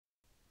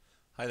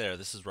Hi there,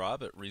 this is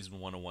Rob at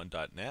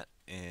Reason101.net,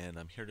 and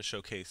I'm here to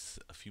showcase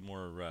a few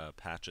more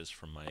patches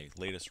from my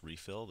latest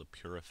refill, the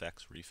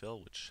Pureffects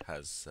refill, which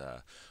has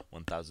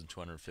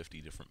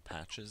 1,250 different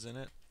patches in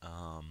it.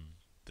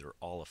 They're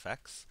all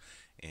effects,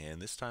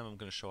 and this time I'm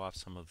going to show off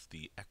some of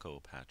the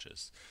echo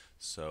patches.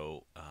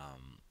 So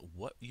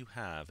what you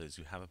have is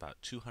you have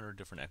about 200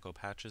 different echo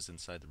patches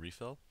inside the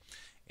refill,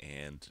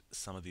 and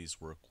some of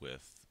these work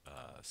with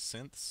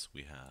synths.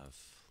 We have,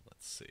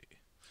 let's see.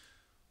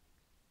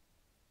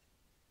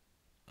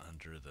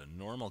 Under the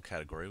normal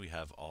category, we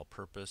have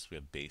all-purpose, we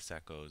have bass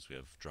echoes, we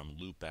have drum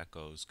loop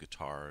echoes,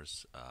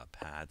 guitars,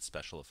 pads,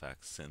 special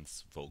effects,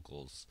 synths,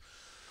 vocals.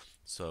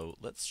 So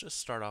let's just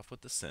start off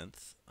with the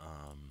synth.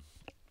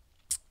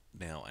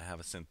 Now I have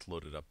a synth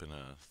loaded up in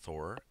a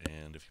Thor,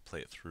 and if you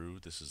play it through,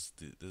 this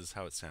is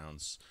how it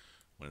sounds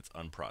when it's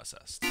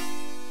unprocessed.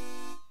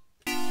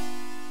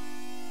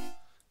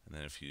 And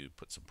then if you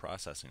put some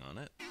processing on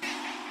it, there's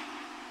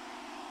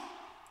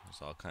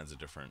all kinds of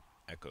different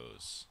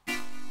echoes.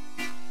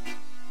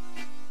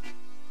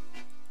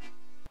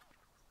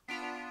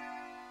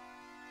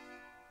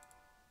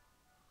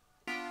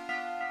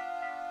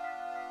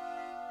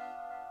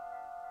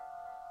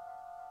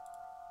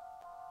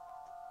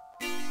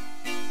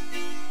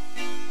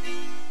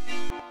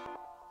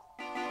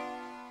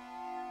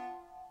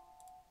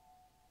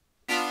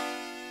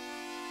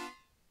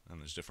 And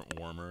there's different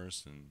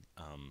warmers and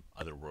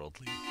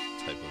otherworldly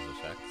type of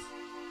effects.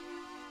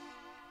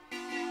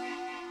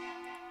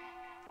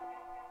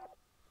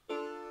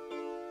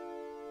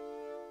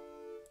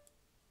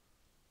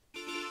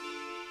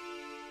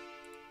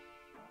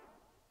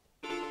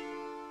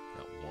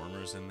 Got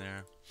warmers in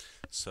there.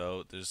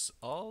 So there's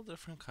all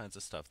different kinds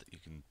of stuff that you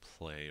can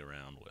play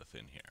around with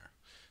in here.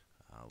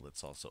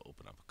 Let's also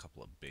open up a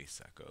couple of bass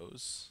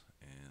echoes,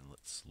 and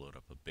let's load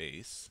up a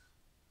bass.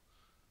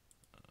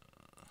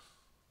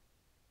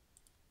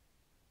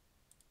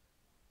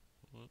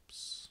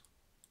 Whoops.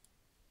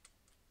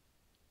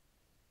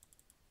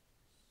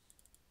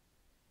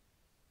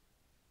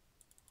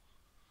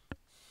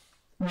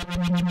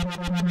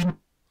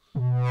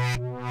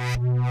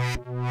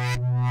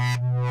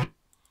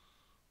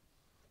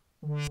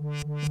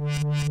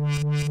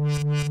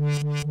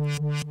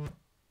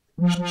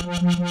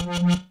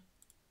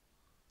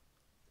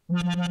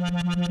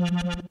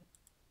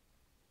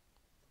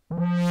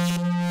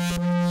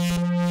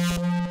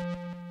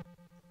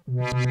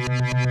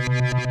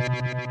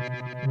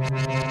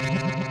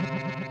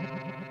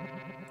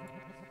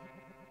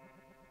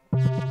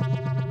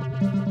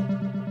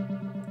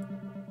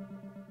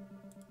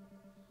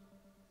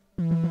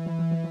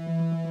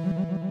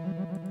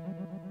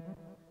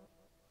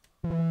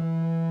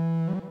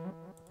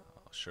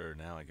 Sure,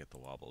 now I get the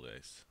wobble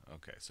bass.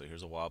 Okay, so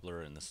here's a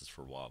wobbler, and this is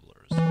for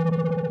wobblers.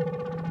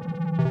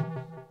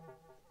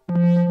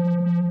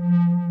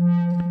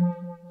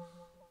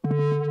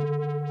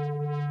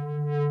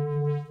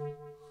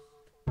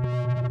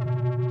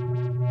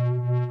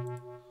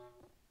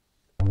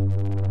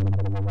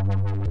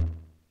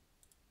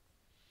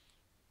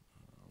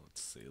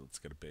 Let's see, let's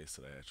get a bass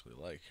that I actually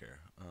like here.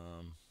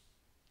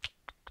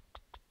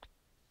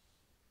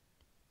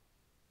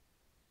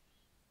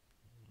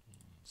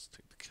 Let's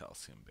take the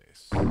calcium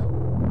bass.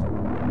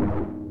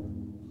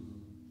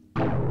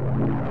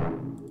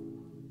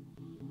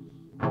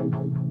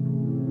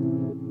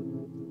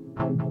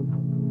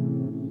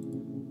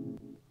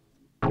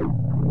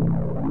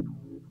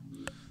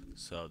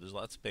 So there's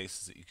lots of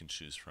basses that you can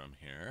choose from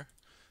here.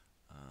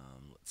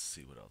 Let's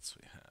see what else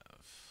we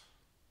have.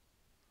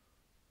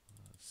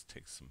 Let's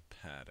take some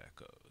pad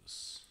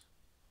echoes.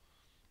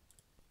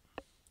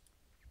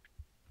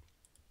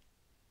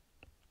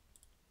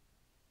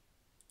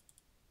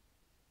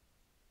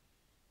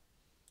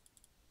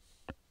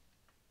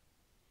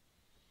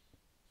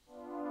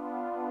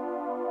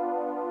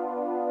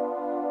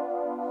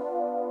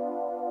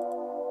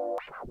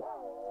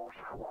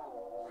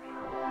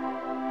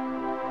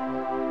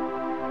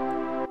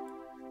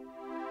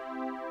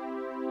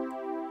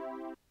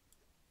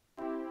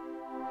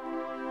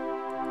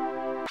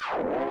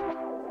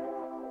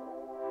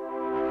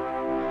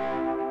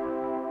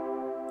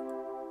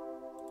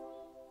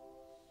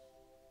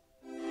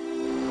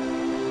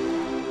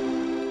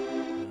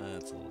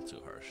 That's a little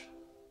too harsh.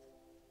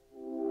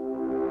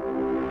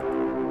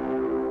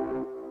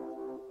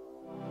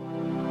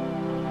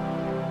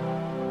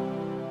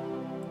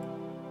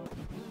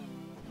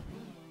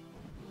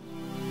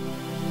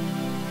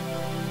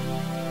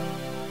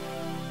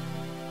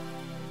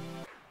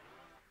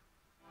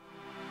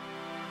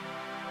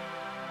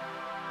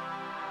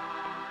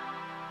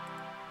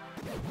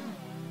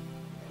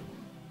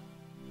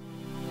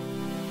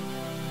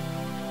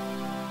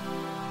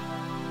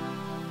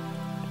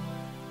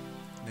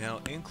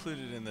 Now,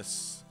 included in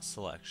this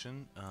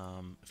selection,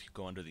 if you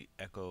go under the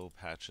echo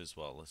patches,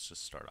 well, let's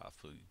just start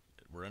off.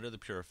 We're under the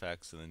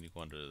Pureffects, and then you go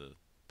under the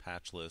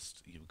patch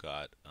list. You've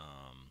got,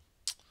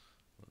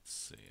 let's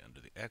see, under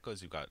the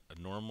echoes, you've got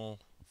a normal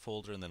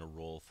folder and then a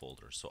roll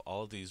folder. So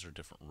all of these are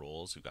different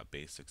roles. You've got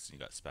basics and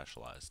you've got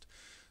specialized.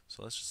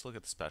 So let's just look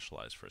at the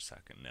specialized for a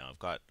second. Now I've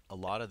got a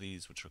lot of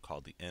these which are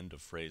called the end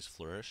of phrase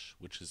flourish,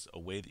 which is a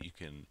way that you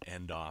can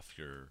end off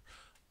your,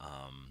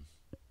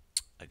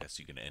 I guess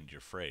you can end your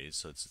phrase.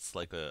 So it's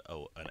like an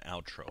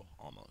outro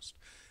almost.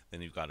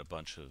 Then you've got a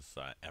bunch of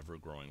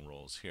ever-growing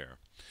rolls here.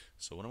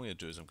 So what I'm going to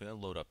do is I'm going to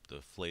load up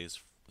the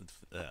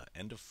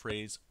end of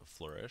phrase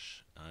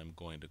flourish. I'm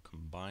going to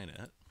combine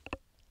it,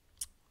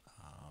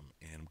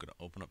 and I'm going to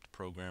open up the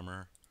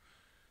programmer.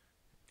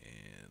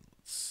 And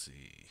let's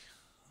see.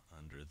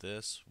 Under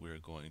this, we're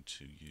going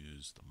to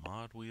use the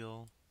mod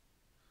wheel,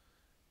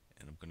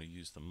 and I'm going to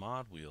use the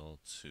mod wheel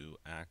to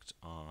act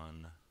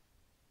on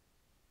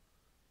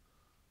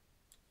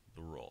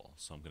the roll.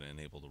 So I'm going to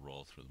enable the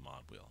roll through the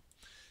mod wheel.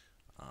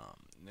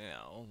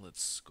 Now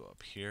let's go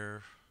up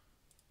here.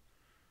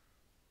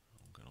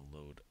 I'm going to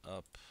load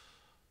up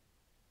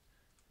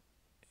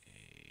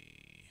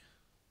a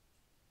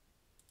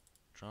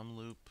drum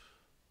loop.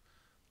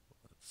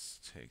 Let's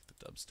take the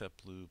dubstep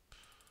loop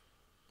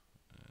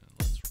and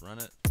let's run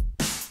it.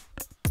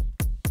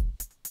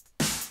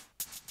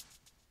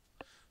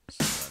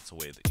 So that's a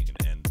way that you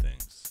can end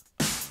things.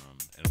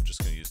 And I'm just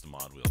going to use the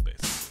mod wheel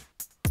basically.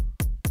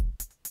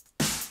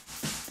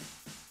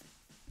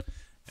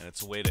 And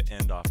it's a way to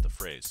end off the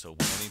phrase. So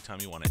anytime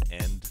you want to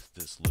end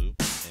this loop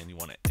and you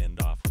want to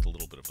end off with a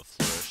little bit of a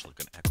flourish, like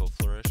an echo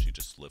flourish, you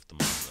just lift the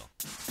mod wheel.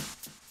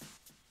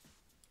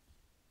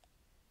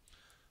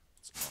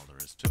 That's all there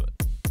is to it.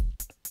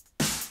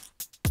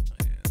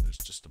 And there's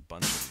just a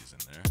bunch of these in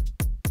there.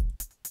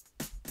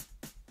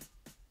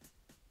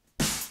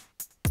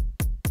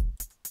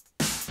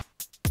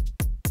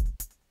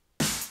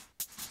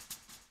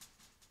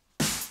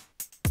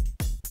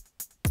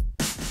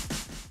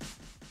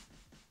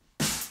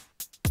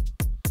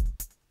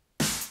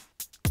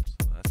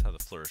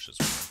 Flourishes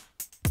work.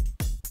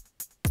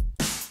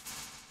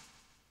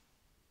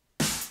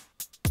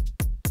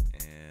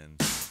 And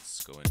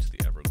let's go into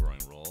the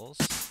ever-growing rolls.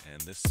 And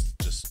this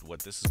just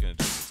what this is going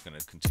to do is it's going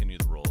to continue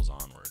the rolls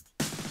onward.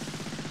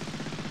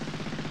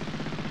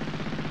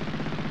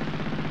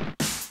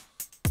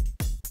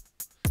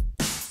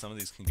 Some of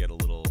these can get a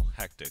little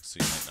hectic,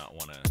 so you might not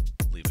want to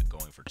leave it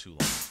going for too long,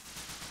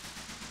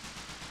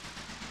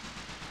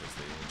 because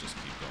they will just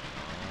keep going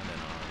on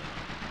and on and on.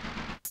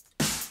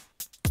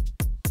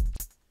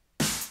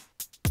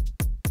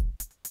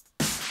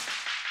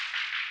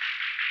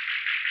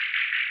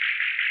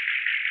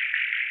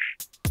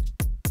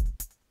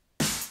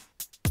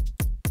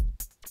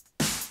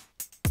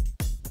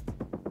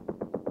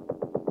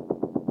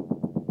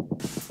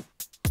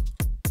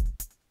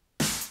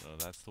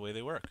 That's the way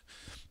they work.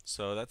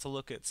 So that's a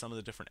look at some of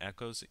the different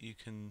echoes that you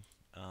can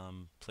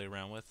play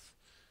around with.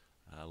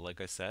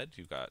 Like I said,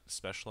 you've got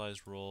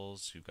specialized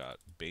rolls, you've got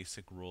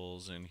basic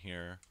rolls in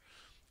here,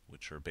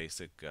 which are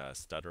basic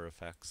stutter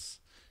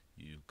effects.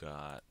 You've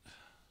got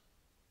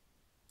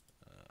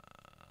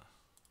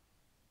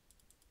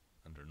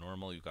under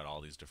normal, you've got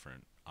all these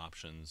different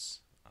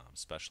options.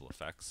 Special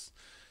effects.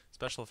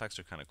 Special effects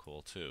are kind of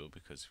cool too,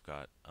 because you've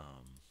got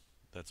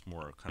that's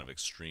more kind of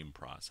extreme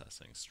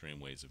processing, extreme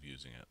ways of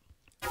using it.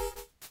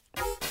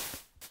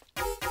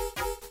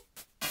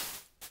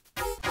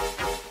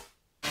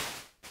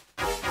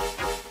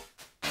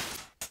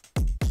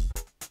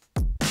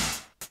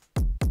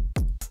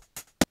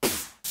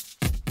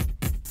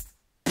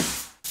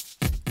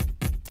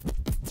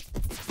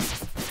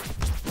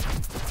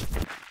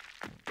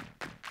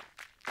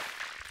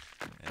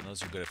 And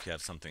those are good if you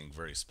have something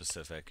very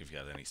specific, if you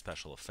have any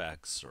special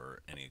effects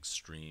or any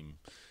extreme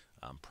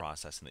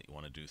processing that you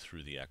want to do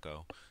through the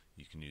echo,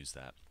 you can use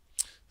that.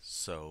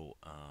 So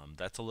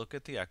that's a look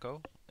at the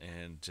echo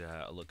and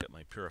a look at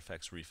my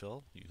Pureffects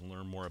refill. You can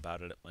learn more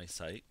about it at my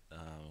site.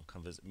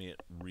 Come visit me at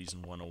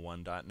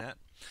reason101.net,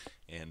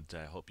 and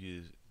I hope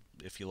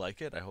if you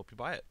like it, I hope you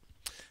buy it.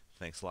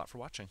 Thanks a lot for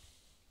watching.